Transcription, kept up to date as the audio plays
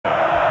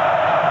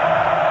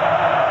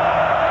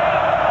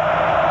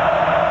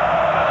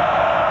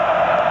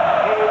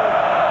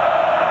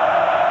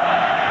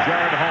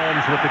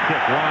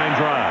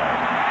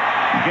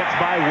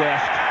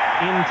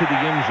into the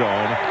end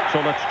zone. So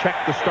let's check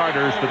the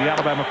starters for the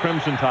Alabama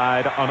Crimson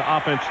Tide on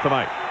offense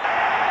tonight.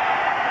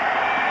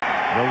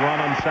 The run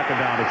on second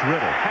down. It's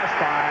Riddle. Has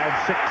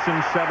 5, 6, and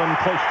 7.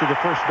 Close to the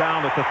first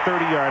down at the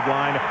 30-yard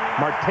line.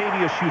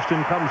 Martavius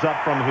Houston comes up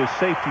from his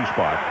safety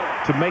spot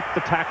to make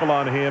the tackle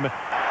on him.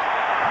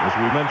 As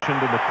we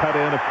mentioned in the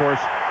cut-in, of course,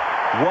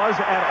 was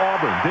at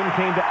Auburn. Then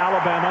came to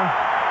Alabama.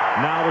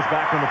 Now is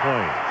back in the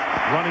Plains.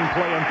 Running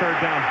play on third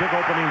down. Big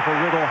opening for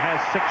Riddle.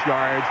 Has 6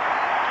 yards.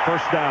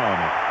 First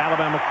down.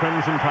 Alabama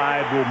Crimson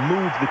Tide will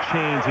move the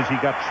chains as he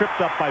got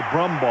tripped up by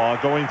Brumbaugh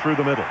going through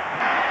the middle.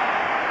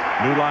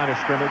 New line of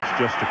scrimmage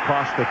just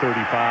across the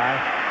 35.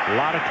 A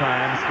lot of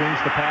time.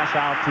 Swings the pass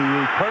out to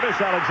Curtis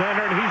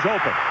Alexander, and he's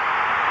open.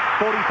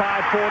 45,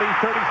 40,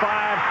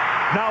 35.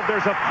 Now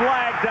there's a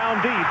flag down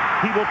deep.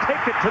 He will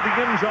take it to the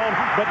end zone,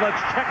 but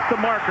let's check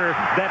the marker.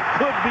 That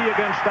could be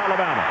against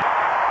Alabama.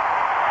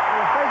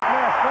 Face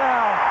mask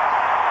foul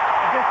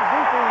against the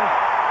defense.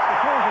 The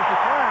closes the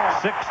flag.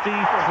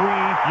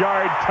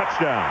 63-yard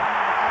touchdown.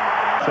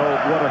 So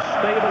what a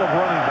stable of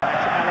running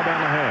backs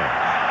Alabama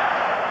has.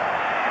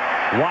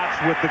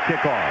 Watts with the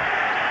kickoff.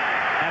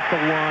 At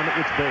the 1,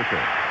 it's Baker.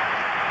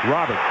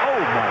 Robert, oh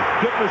my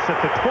goodness,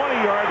 at the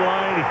 20-yard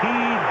line, he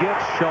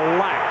gets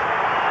shellacked.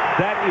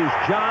 That is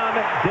John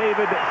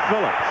David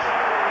Phillips.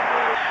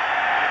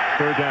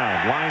 Third down,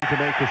 line to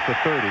make is the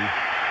 30.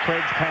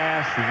 Craig's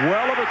pass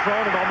well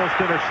overthrown and almost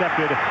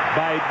intercepted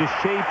by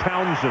Deshae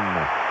Townsend.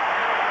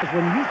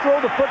 When you throw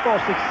the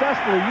football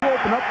successfully, you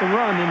open up the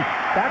run, and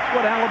that's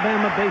what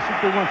Alabama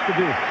basically wants to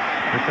do.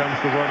 Here comes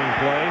the running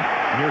play.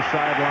 Near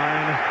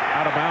sideline,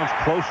 out of bounds,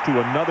 close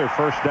to another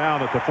first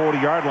down at the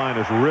 40-yard line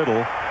is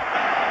Riddle.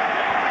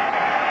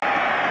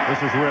 This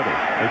is Riddle.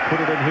 They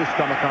put it in his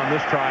stomach on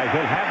this try.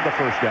 He'll have the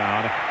first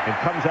down and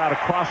comes out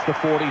across the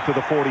 40 to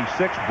the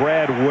 46.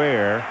 Brad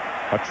Ware,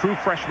 a true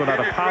freshman out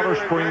of Powder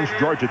Springs,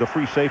 Georgia, the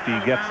free safety,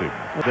 gets him.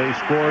 They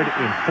scored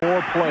in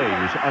 4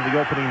 plays on the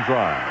opening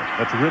drive.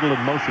 That's Riddle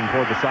in motion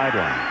toward the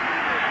sideline.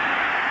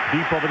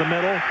 Deep over the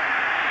middle.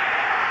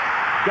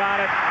 Got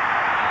it.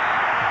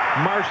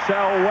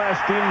 Marcel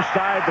West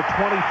inside the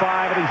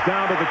 25, and he's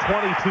down to the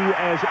 22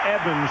 as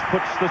Evans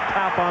puts the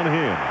top on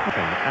him.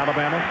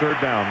 Alabama,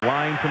 third down,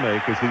 line to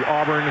make is the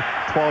Auburn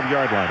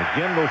 12-yard line.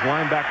 Again, those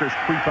linebackers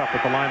creep up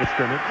at the line of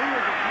scrimmage.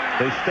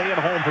 They stay at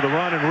home for the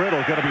run, and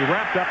Riddle going to be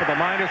wrapped up at the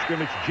line of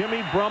scrimmage.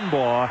 Jimmy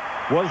Brumbaugh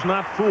was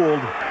not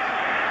fooled.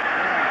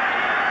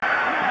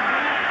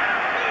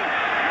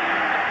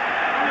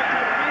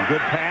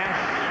 Good pass.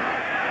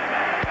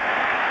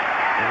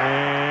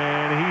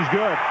 And he's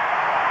good.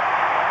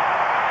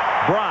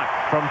 Brock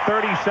from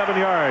 37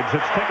 yards.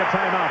 Let's take a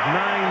timeout.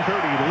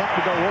 9:30 left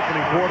to go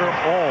opening quarter.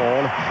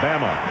 All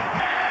Bama.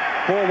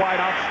 4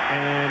 wideouts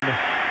and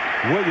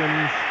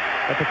Williams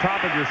at the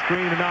top of your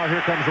screen. And now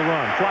here comes the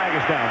run. Flag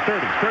is down.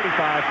 30,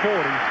 35,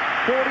 40.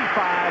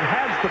 45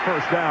 has the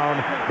first down.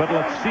 But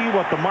let's see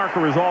what the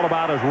marker is all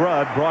about as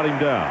Rudd brought him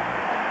down.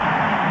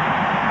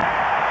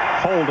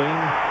 Holding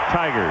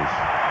Tigers.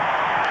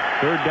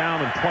 Third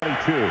down and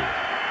 22.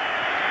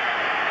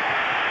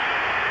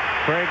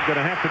 Craig going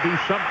to have to do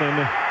something.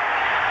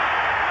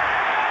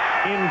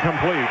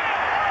 Incomplete.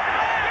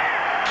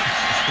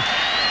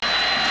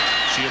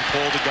 See him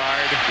pull the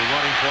guard, the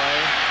running play.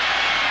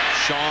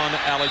 Sean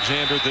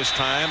Alexander this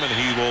time, and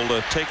he will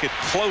take it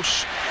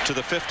close to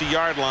the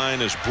 50-yard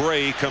line as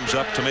Bray comes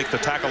up to make the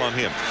tackle on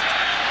him.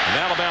 And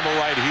Alabama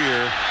right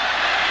here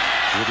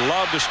would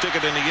love to stick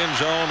it in the end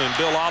zone, and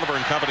Bill Oliver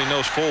and company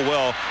knows full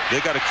well they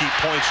got to keep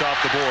points off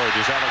the board.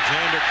 As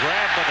Alexander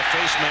grabbed by the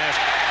face mask,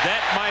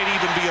 that might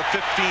even be a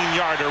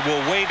 15-yarder.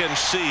 We'll wait and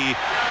see.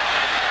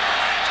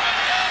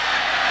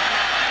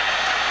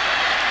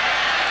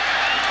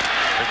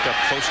 Picked up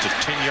close to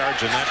 10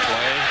 yards in that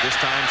play. This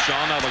time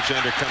Sean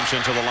Alexander comes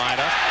into the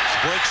lineup,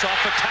 breaks off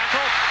the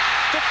tackle.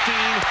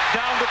 15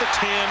 down to the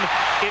 10.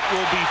 It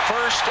will be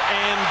first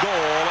and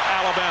goal,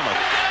 Alabama.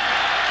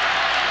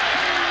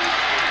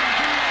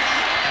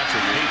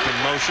 Deep in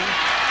motion.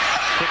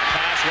 Quick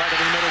pass right over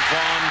the middle.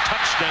 Vaughn.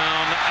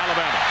 Touchdown,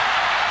 Alabama.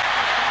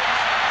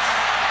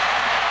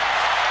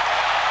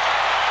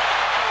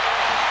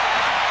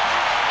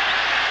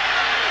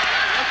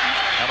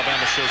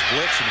 Alabama shows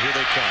blitz, and here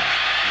they come.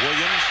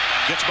 Williams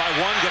gets by 1,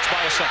 gets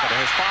by a second.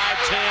 Has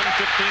 5, 10,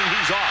 15.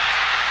 He's off.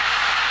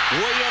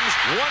 Williams,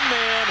 one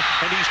man,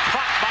 and he's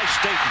caught by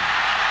Staten.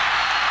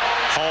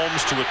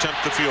 Holmes to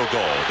attempt the field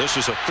goal. This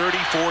is a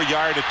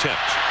 34-yard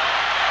attempt.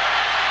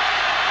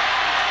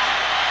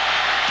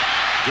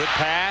 Good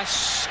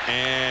pass,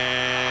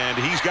 and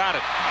he's got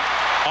it.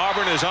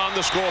 Auburn is on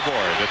the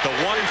scoreboard at the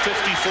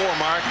 1:54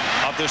 mark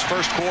of this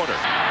first quarter.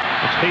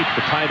 It's Haight,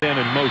 the tight end,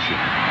 in motion.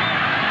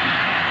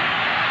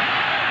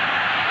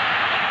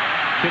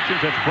 Kitchens,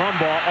 that's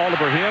Brumbaugh all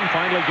over him,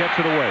 finally gets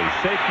it away.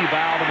 Safety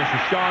valve, and this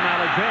is Sean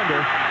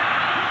Alexander.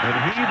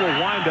 And he will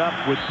wind up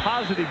with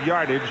positive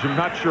yardage. I'm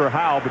not sure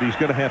how, but he's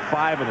going to have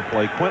 5 in the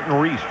play. Quentin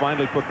Reese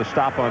finally put the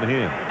stop on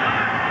him.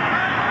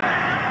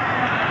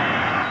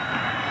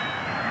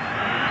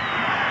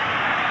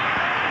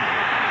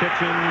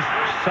 Kitchens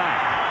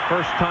sack.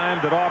 First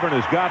time that Auburn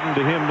has gotten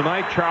to him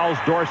tonight. Charles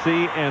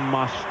Dorsey and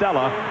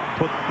Mostella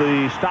put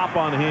the stop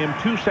on him.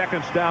 2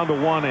 seconds down to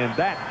 1, and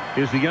that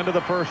is the end of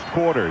the first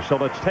quarter. So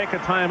let's take a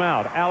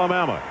timeout.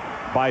 Alabama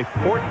by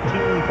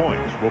 14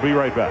 points. We'll be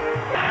right back.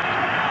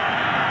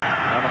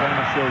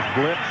 Alabama shows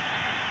blitz.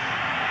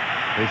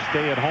 They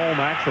stay at home,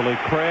 actually.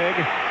 Craig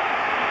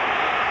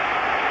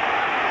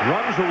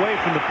runs away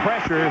from the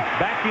pressure,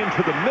 back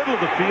into the middle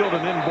of the field,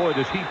 and then, boy,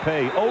 does he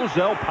pay.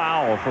 Ozell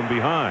Powell from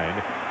behind,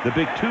 the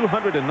big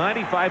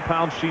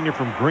 295-pound senior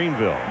from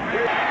Greenville.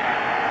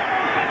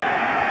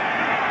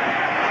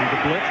 See the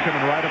blitz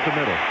coming right up the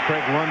middle.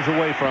 Craig runs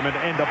away from it,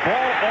 and the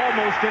ball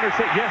almost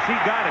intercepted. Yes, he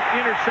got it.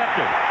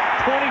 Intercepted.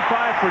 25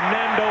 for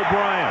Nando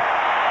Bryant.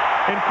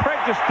 And Craig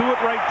just threw it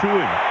right to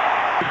him.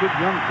 A good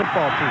young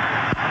football team.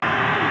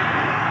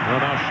 Well,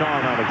 now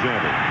Sean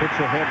Alexander puts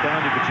the head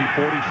down. You can see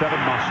 47.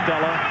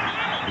 Mostella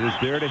is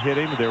there to hit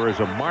him. There is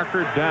a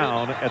marker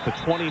down at the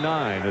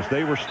 29 as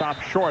they were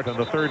stopped short on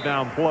the third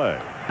down play.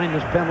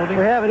 This penalty.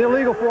 We have an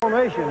illegal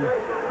formation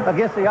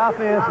against the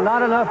offense.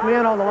 Not enough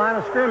men on the line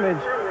of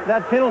scrimmage.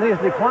 That penalty is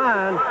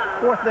declined.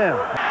 4th down.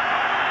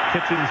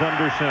 Kitchens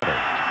under center.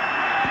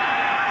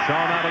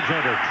 Sean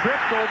Alexander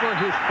tripped over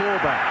his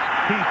fullback.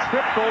 He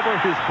tripped over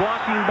his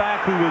blocking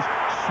back, who was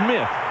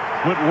Smith.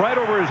 Went right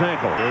over his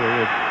ankle.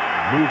 It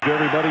moved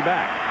everybody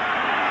back.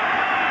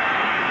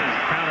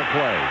 Counter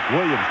play.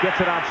 Williams gets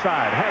it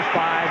outside. Has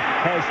 5,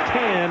 has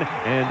 10,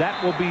 and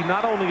that will be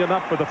not only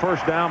enough for the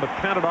first down, but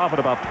counted off at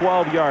about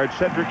 12 yards.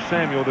 Cedric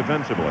Samuel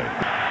defensively.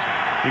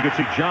 You can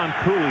see John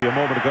Cooley a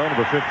moment ago,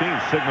 number 15,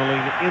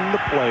 signaling in the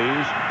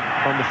plays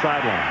from the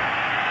sideline.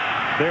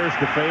 There's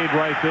the fade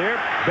right there.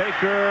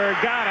 Baker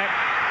got it.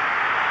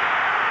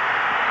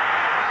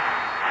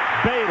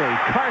 Bailey,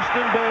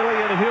 Karsten Bailey,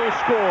 and he'll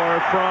score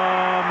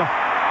from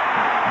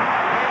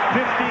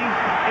 58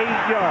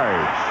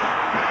 yards.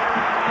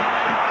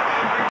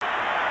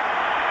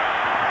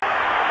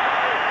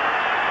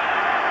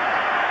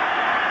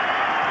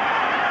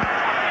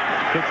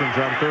 Kitchens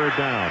on third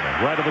down.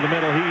 Right over the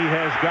middle, he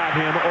has got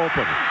him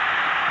open.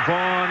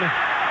 Vaughn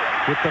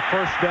with the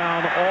first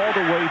down all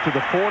the way to the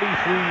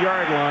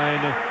 43-yard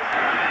line.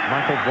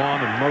 Michael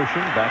Vaughn in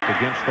motion back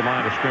against the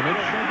line of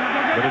scrimmage.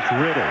 But it's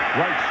Riddle,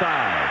 right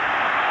side.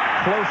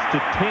 Close to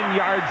 10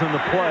 yards on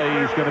the play.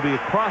 He's going to be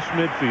across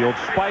midfield.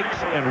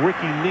 Spikes and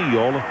Ricky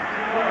Neal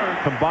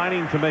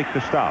combining to make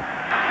the stop.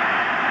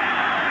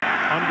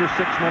 Under 6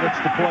 minutes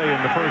to play in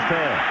the first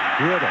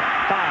half. Riddle, 5,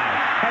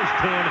 has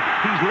 10.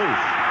 He's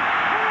loose.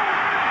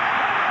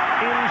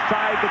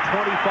 Inside the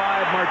 25,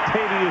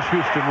 Martavius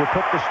Houston will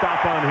put the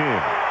stop on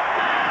him.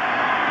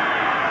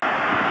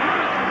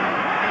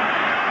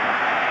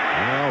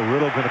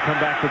 Riddle going to come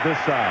back to this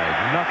side.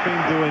 Nothing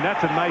doing.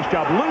 That's a nice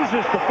job.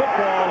 Loses the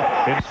football,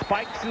 and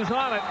Spikes is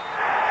on it.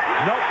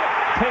 Nope.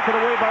 Taken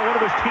away by one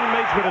of his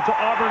teammates, but it's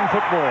Auburn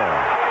football.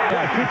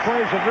 Yeah, 2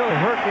 plays have really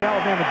hurt the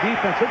Alabama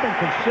defense. They've been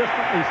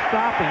consistently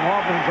stopping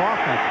Auburn's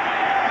offense.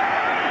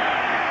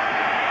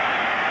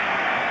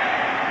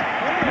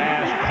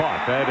 Pass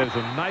caught. That is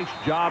a nice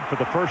job for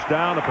the first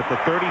down up at the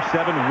 37.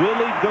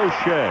 Willie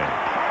Gaucher.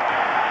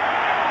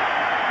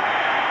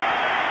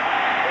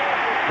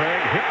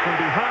 Craig hit from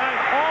behind.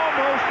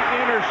 Almost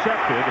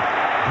intercepted.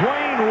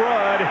 Dwayne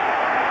Rudd,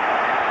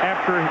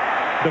 after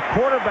the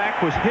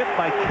quarterback was hit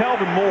by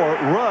Kelvin Moore,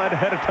 Rudd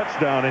had a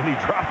touchdown and he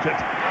dropped it.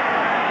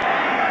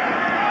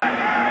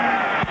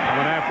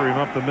 Coming after him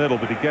up the middle,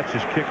 but he gets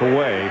his kick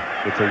away.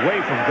 It's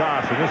away from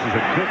Goss, and this is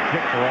a good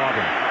kick for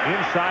Auburn.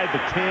 Inside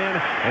the 10,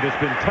 and it's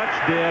been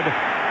touched dead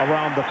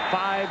around the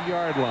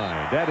 5-yard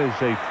line. That is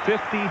a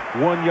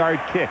 51-yard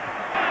kick.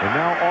 And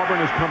now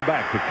Auburn has come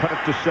back to cut it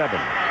to 7.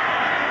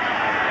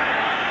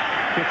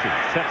 Kitchen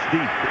sets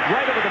deep,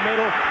 right over the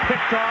middle,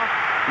 picked off.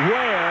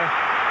 Ware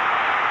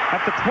at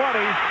the 20,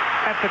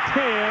 at the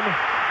 10,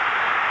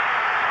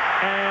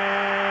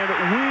 and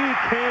we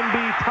can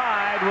be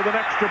tied with an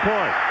extra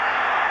point.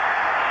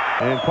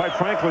 And quite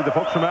frankly, the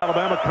folks from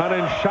Alabama kind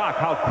of in shock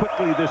how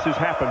quickly this has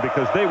happened,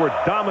 because they were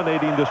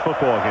dominating this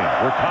football game.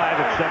 We're tied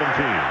at 17.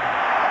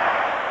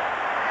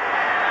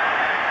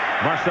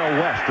 Marcel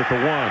West at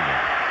the 1.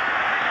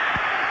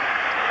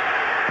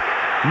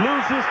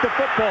 Loses the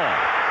football.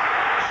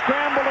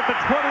 Scramble at the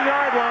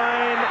 20-yard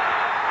line.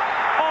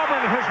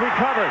 Auburn has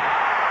recovered.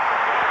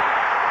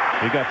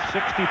 He got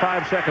 65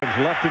 seconds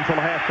left until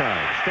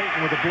halftime.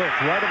 Staten with a blitz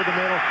right over the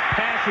middle.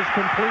 Pass is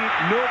complete.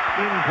 Nope,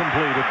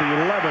 incomplete at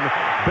the 11.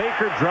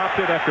 Baker dropped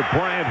it after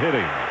Bryant hit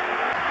him.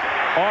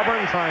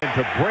 Auburn trying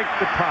to break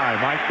the tie,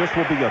 Mike. This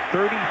will be a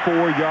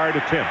 34-yard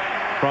attempt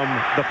from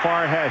the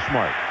far hash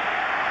mark.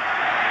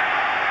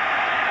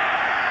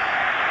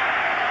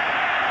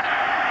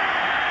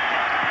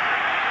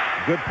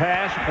 Good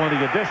pass, plenty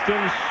of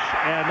distance,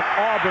 and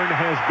Auburn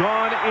has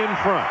gone in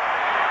front.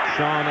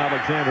 Sean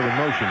Alexander in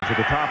motion to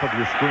the top of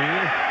your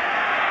screen.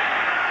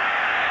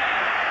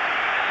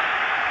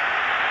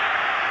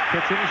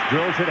 Kitchens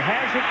drills it,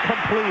 has it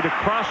complete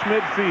across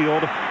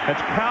midfield.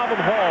 That's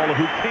Calvin Hall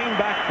who came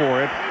back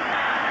for it.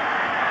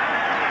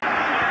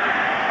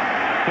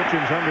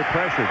 Kitchens under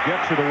pressure,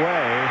 gets it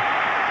away.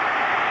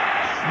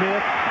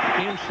 Smith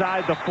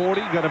inside the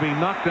 40, going to be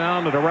knocked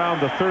down at around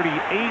the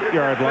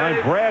 38-yard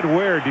line. Brad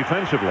Ware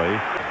defensively.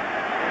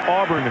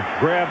 Auburn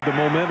grabbed the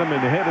momentum and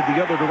headed the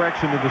other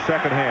direction in the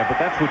second half, but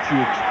that's what you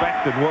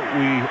expect and what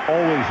we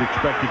always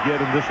expect to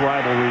get in this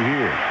rivalry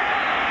here.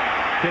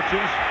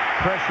 Kitchens,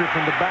 pressure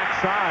from the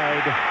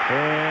backside,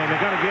 and they're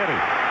going to get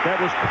him.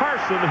 That was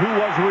Carson, who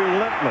was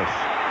relentless.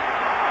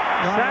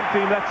 Sacked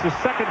him. That's the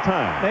second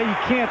time. Now, you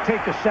can't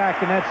take a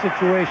sack in that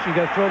situation. You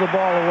got to throw the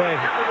ball away.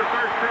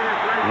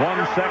 1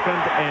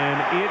 second, and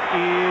it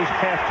is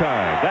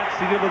halftime. That's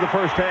the end of the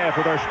first half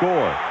with our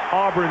score.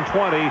 Auburn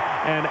 20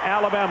 and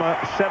Alabama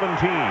 17.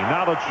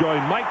 Now let's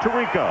join Mike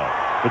Tirico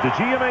with the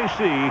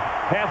GMAC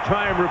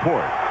halftime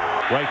report.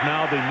 Right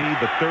now they need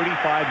the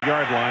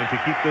 35-yard line to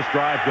keep this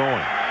drive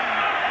going.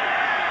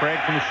 Craig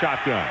from the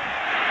shotgun.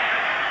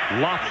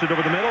 Lofts it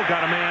over the middle.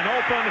 Got a man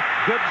open.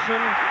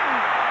 Goodson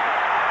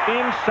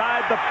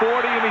inside the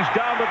 40, and he's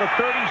down to the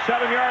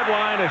 37-yard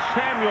line as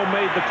Samuel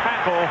made the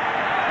tackle.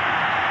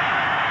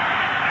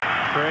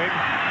 Craig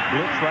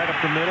blitz right up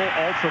the middle,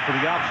 also for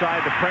the outside,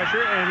 the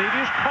pressure, and it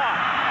is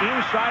caught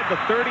inside the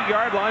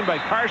 30-yard line by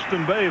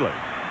Karsten Bailey.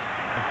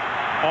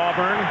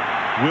 Auburn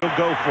will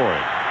go for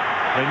it.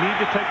 They need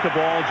to take the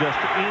ball just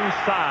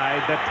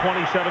inside that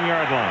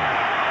 27-yard line.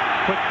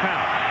 Quick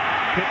count.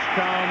 Pitch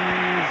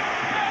comes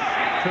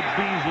to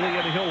Beasley,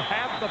 and he'll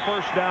have the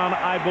first down,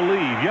 I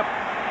believe. Yep.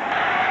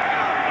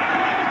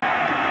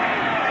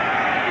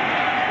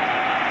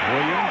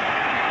 Williams.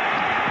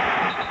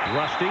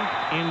 Rusty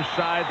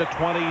inside the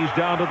 20s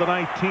down to the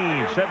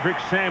 19. Cedric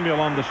Samuel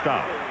on the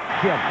stop.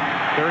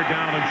 Third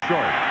down and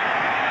short.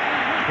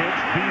 Pitch.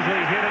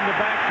 Beasley hit in the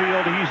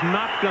backfield. He's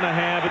not going to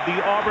have it.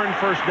 The Auburn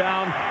first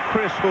down.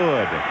 Chris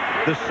Hood,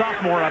 the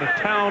sophomore out of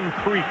Town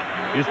Creek,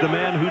 is the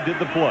man who did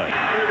the play.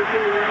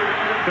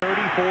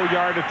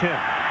 34-yard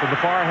attempt from the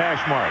far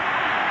hash mark.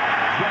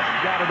 Just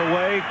got it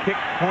away.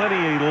 Kicked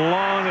plenty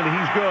long, and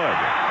he's good.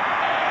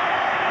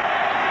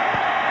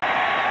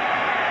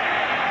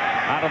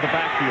 Out of the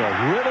backfield.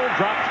 Riddle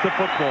drops the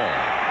football.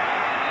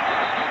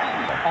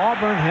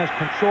 Auburn has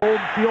controlled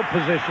field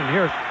position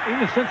here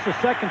even since the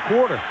second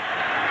quarter.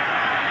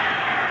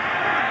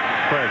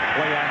 Craig,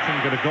 play action,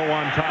 going to go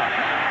on top.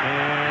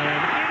 And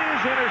it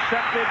is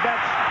intercepted.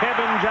 That's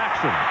Kevin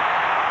Jackson.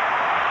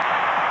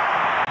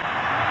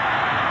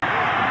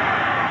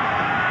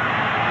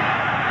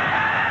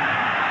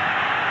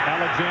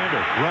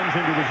 Alexander runs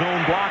into his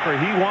own blocker.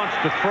 He wants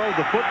to throw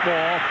the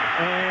football,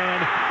 and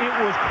it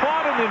was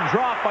caught and then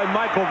dropped by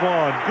Michael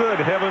Vaughn.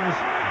 Good heavens.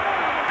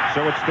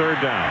 So it's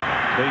third down.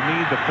 They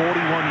need the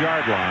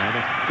 41-yard line.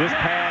 This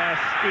pass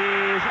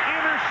is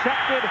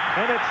intercepted,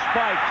 and it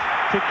spikes.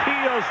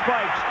 Takeo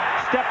Spikes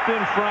stepped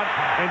in front,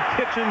 and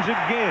Kitchens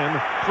again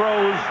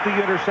throws the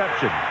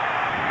interception.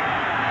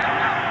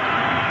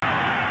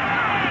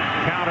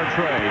 Counter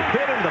tray.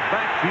 Hit in the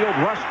backfield.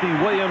 Rusty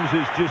Williams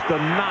is just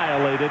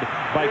annihilated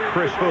by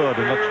Chris Hood.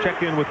 And let's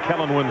check in with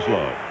Kellen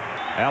Winslow.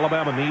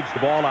 Alabama needs the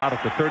ball out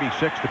at the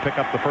 36 to pick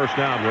up the first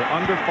down. We're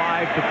under 5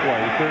 to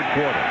play, third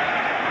quarter.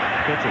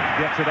 Kitchens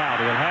gets it out.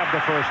 He'll have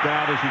the first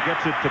down as he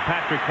gets it to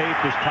Patrick Hape,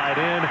 his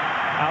tight end.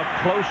 Out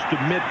close to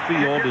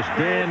midfield as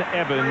Dan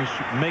Evans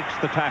makes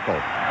the tackle.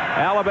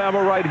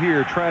 Alabama right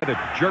here trying to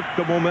jerk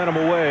the momentum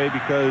away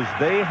because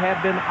they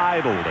have been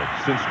idled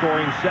since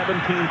scoring 17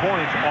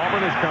 points.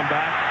 Auburn has come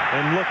back,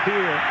 and look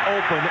here,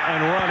 open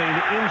and running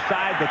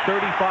inside the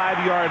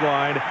 35-yard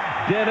line.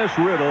 Dennis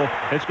Riddle.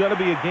 It's going to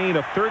be a gain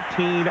of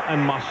 13,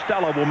 and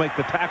Mostella will make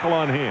the tackle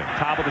on him.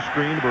 Top of the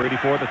screen, number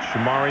 84, that's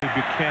Shamari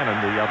Buchanan,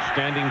 the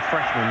outstanding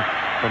freshman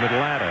from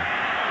Atlanta.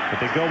 But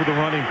they go with the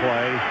running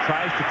play.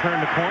 Tries to turn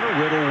the corner.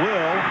 Riddle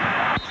will.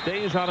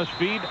 Stays on his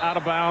feet. Out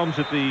of bounds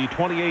at the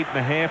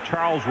 28.5.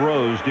 Charles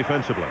Rose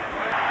defensively.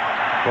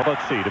 Well,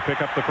 let's see. To pick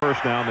up the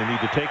first down, they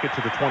need to take it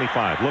to the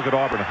 25. Look at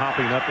Auburn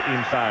hopping up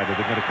inside. Are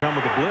they going to come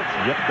with a blitz?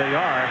 Yep, they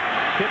are.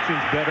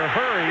 Kitchens better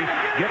hurry.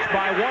 Gets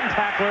by one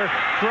tackler.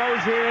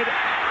 Throws it.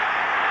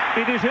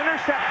 It is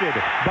intercepted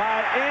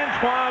by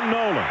Antoine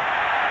Nolan.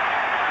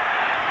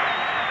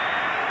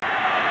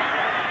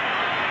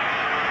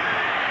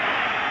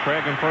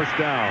 Craig on first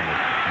down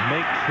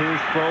makes his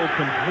throw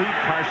complete.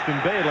 Karsten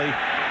Bailey,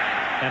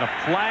 and a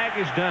flag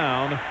is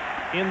down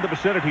in the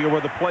vicinity of where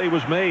the play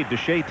was made.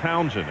 Deshae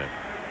Townsend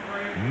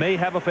may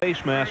have a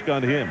face mask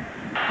on him.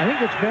 I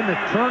think it's been the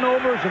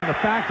turnovers and the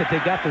fact that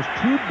they got those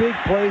two big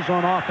plays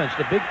on offense,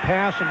 the big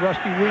pass and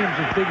Rusty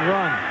Williams' big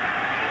run.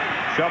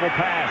 Shovel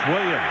pass.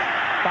 Williams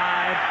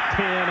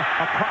 5-10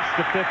 across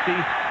the 50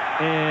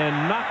 and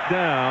knocked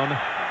down.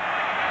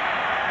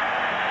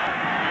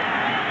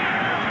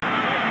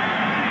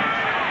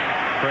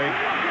 Craig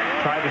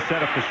tried to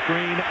set up the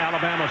screen.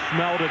 Alabama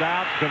smelled it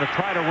out. Going to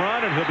try to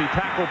run, and he'll be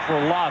tackled for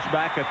a loss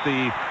back at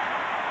the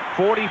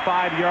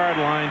 45-yard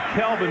line.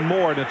 Kelvin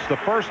Moore, and it's the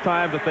first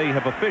time that they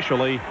have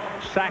officially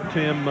sacked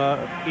him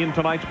in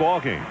tonight's ball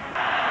game.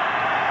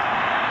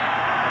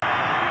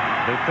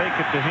 They fake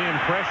it to him,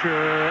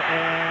 pressure,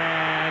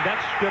 and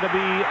that's going to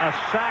be a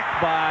sack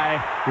by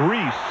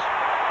Reese.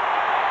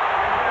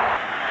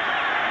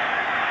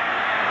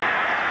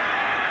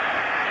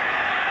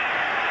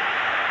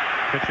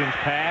 Kitchens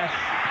pass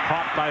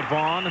caught by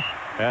Vaughn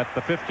at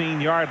the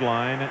 15-yard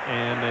line,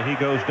 and he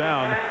goes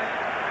down.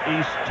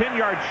 He's 10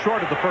 yards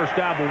short of the first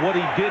down, but what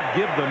he did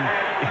give them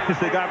is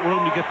they got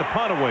room to get the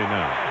punt away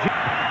now.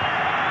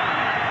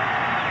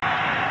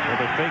 Well,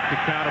 they fake the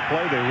counter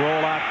play. They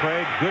roll out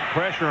Craig. Good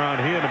pressure on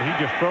him, and he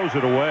just throws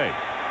it away.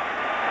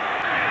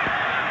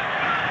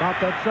 About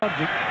that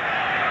subject.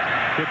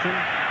 Kitchen.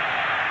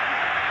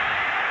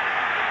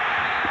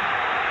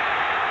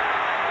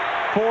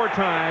 4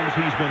 times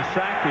he's been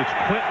sacked. It's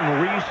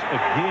Quentin Reese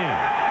again.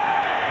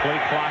 Play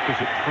clock is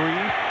at 3.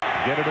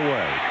 Get it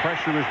away.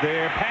 Pressure is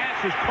there. Pass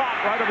is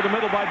caught right over the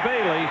middle by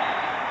Bailey.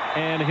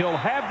 And he'll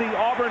have the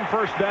Auburn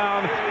first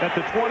down at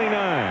the 29.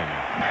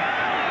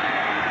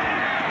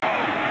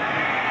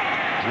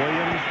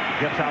 Williams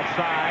gets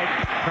outside.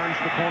 Turns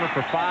the corner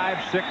for 5,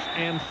 6,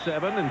 and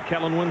 7. And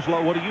Kellen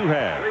Winslow, what do you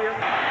have?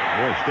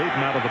 Boy,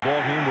 Staten out of the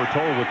ballgame, we're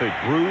told, with a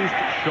bruised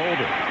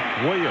shoulder.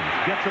 Williams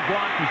gets a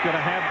block. He's going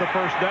to have the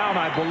first down,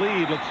 I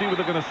believe. Let's see where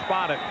they're going to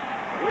spot it.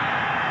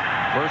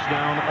 First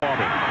down,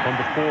 Auburn from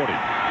the 40.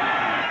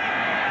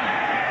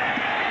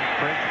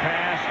 Craig's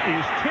pass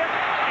is tipped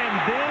and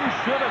then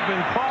should have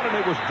been caught, and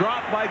it was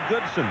dropped by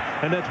Goodson.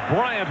 And that's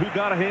Bryant who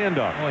got a hand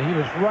up. Well, he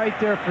was right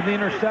there for the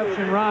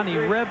interception, Ron. He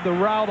revved the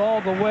route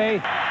all the way.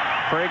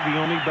 Craig the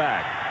only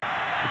back.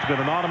 It's been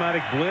an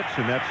automatic blitz,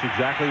 and that's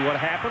exactly what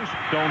happens.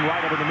 Stone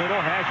right over the middle,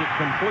 has it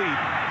complete.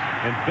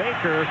 And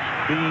Baker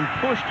being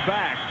pushed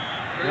back.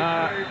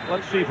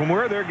 Let's see, from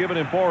where they're giving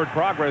him forward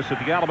progress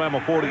at the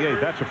Alabama 48,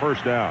 that's a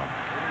first down.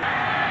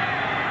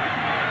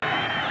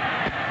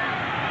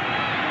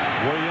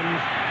 Williams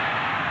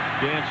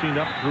dancing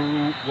up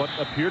through what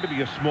appeared to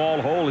be a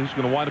small hole. He's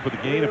going to wind up with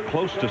a gain of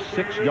close to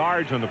 6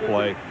 yards on the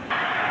play.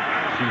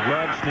 See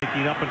Rudd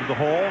sneaking up into the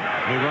hole.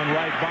 They run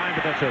right by him,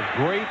 but that's a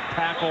great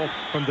tackle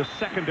from the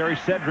secondary,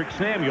 Cedric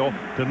Samuel,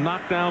 to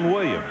knock down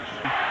Williams.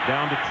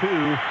 Down to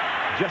 2.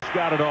 Just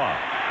got it off.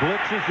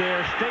 Blitz is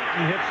there.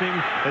 Staten hits him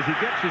as he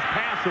gets his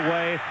pass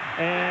away,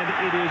 and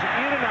it is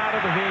in and out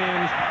of the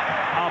hands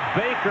of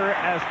Baker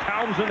as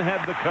Townsend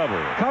had the cover.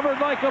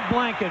 Covered like a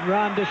blanket,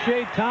 Ron.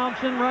 Deshae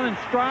Thompson running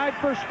stride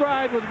for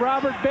stride with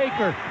Robert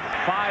Baker.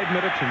 5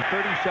 minutes and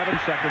 37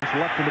 seconds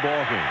left in the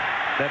ballgame.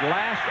 That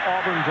last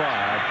Auburn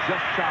drive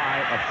just shy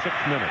of 6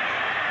 minutes.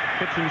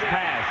 Kitchens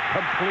pass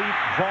complete.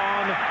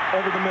 Vaughn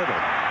over the middle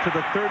to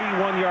the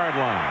 31-yard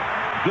line.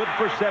 Good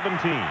for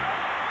 17.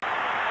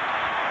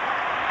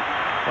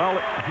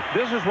 Well,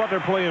 this is what they're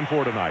playing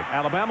for tonight.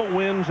 Alabama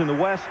wins in the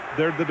West.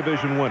 They're the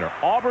division winner.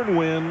 Auburn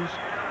wins,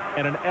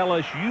 and an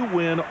LSU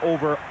win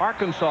over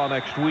Arkansas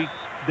next week.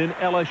 Then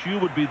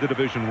LSU would be the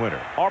division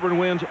winner. Auburn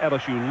wins,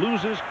 LSU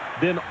loses.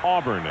 Then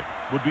Auburn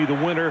would be the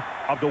winner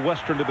of the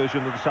Western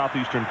Division of the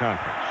Southeastern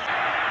Conference.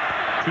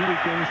 2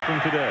 weekends from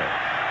today.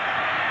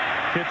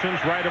 Kitchens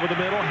right over the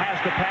middle, has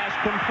the pass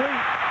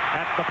complete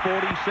at the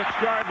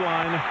 46-yard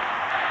line.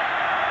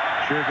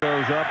 Sure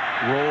goes up,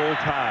 roll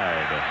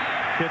Tide.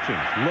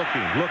 Kitchens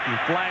looking,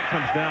 flag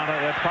comes down.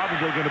 That's probably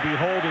going to be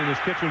holding as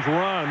Kitchens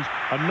runs.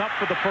 Enough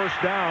for the first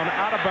down,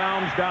 out of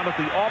bounds down at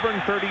the Auburn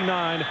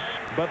 39.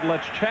 But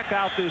let's check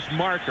out this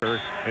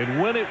marker,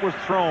 and when it was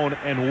thrown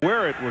and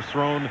where it was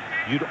thrown,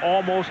 you'd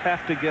almost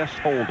have to guess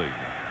holding.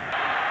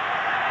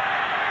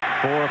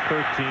 4 of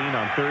 13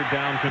 on third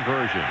down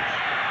conversions.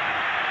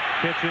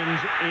 Kitchens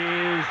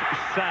is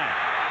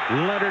sacked.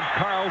 Leonard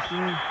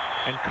Carlson,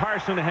 and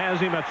Carson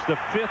has him. That's the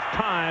 5th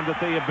time that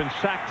they have been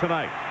sacked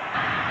tonight.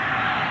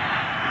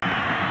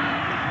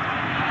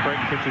 Craig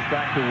pitches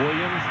back to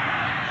Williams.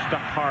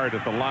 Stuck hard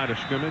at the line of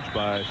scrimmage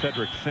by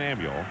Cedric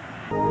Samuel.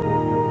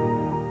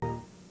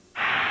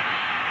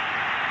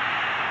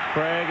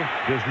 Craig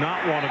does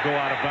not want to go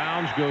out of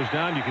bounds. Goes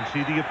down. You can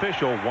see the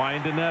official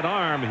winding that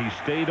arm. He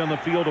stayed on the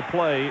field of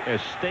play as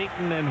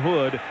Staten and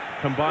Hood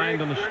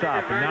combined on the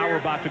stop. And now we're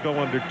about to go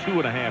under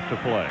 2.5 to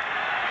play.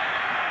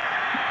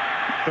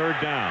 Third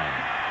down.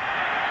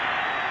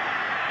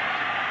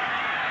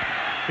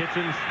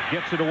 Kitchens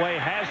gets it away,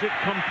 has it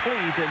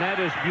complete, and that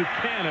is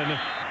Buchanan.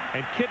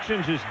 And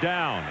Kitchens is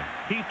down.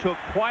 He took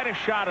quite a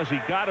shot as he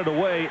got it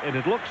away, and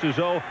it looks as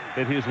though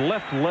that his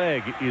left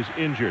leg is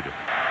injured.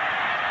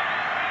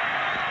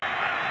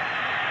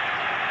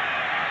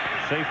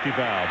 Safety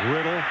valve.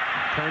 Riddle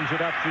turns it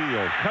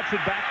upfield, cuts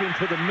it back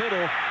into the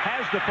middle,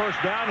 has the first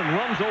down, and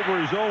runs over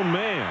his own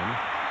man.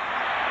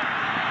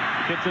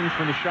 Kitchens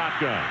from the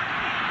shotgun.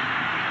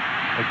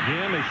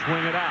 Again, they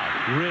swing it out.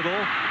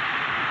 Riddle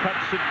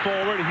cuts it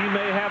forward. He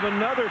may have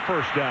another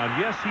first down.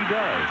 Yes, he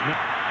does.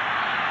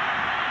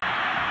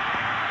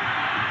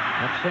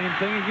 That same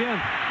thing again.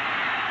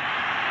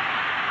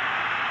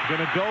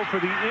 Going to go for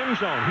the end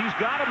zone. He's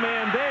got a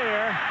man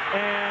there,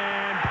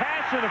 and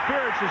pass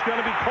interference is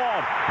going to be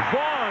called.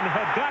 Vaughn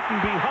had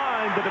gotten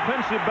behind the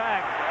defensive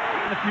back.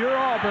 If you're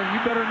Auburn, you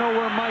better know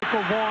where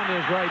Michael Vaughn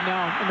is right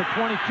now in the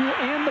 22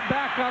 and the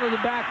back out of the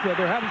backfield.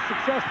 They're having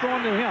success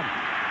throwing to him.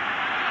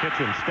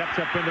 Kitchens steps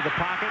up into the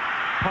pocket,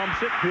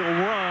 pumps it. He'll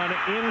run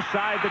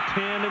inside the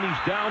 10, and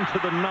he's down to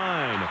the 9.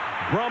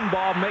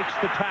 Brumbaugh makes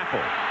the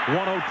tackle.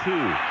 102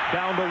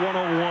 down to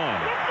 101.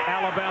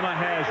 Alabama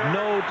has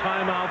no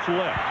timeouts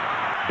left.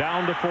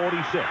 Down to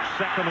 46.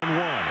 2nd and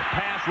 1.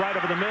 Pass right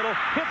over the middle.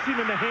 Hits him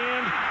in the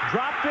hand.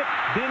 Dropped it.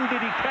 Then did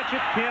he catch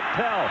it? Can't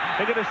tell.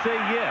 They're going to say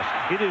yes.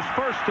 It is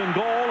 1st and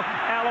goal,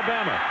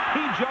 Alabama.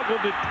 He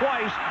juggled it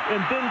twice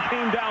and then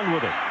came down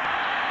with it.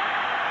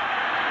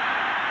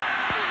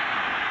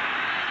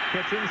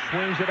 Kitchen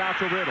swings it out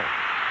to Riddle.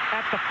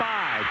 At the 5.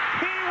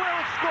 He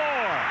will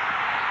score.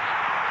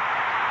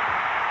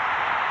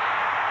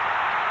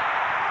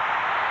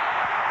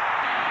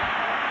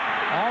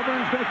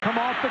 Auburn's going to come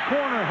off the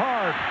corner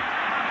hard.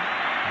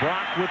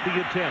 Brock with the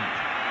attempt.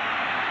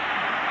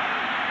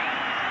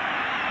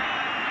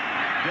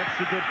 Gets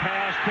a good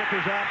pass. Kick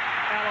is up.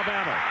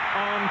 Alabama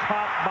on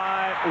top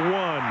by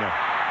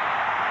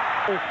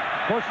 1. Of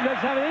course, he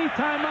doesn't have any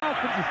timeouts,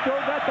 but he's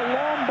still got the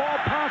long ball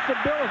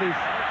possibilities.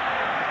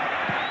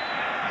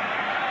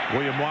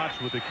 William Watts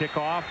with the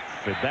kickoff,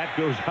 and that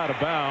goes out of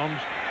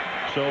bounds.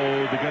 So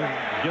they're going to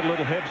get a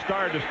little head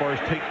start as far as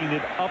taking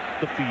it up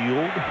the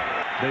field.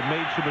 They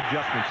made some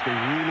adjustments. They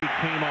really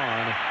came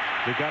on.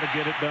 They got to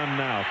get it done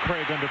now.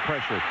 Craig under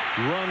pressure.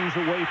 Runs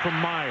away from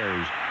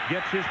Myers.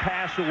 Gets his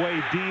pass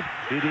away deep.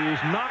 It is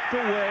knocked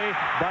away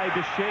by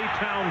Deshae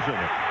Townsend.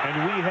 And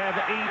we have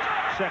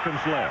 8 seconds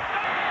left.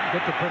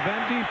 Get the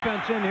prevent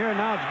defense in here.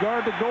 Now it's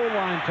guard to goal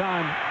line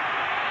time.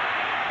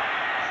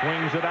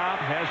 Swings it out,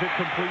 has it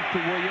complete to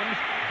Williams,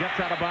 gets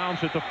out of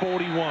bounds at the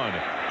 41.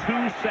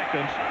 2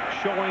 seconds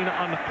showing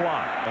on the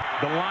clock.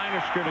 The line of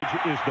scrimmage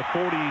is the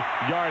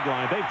 40-yard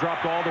line. They've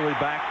dropped all the way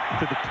back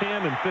to the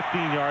 10 and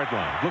 15-yard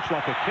line. Looks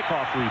like a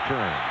kickoff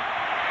return.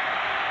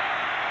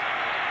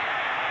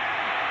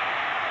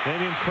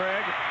 Damian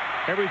Craig,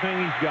 everything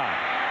he's got.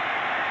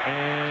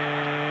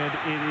 And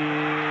it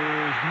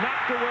is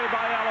knocked away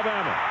by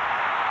Alabama.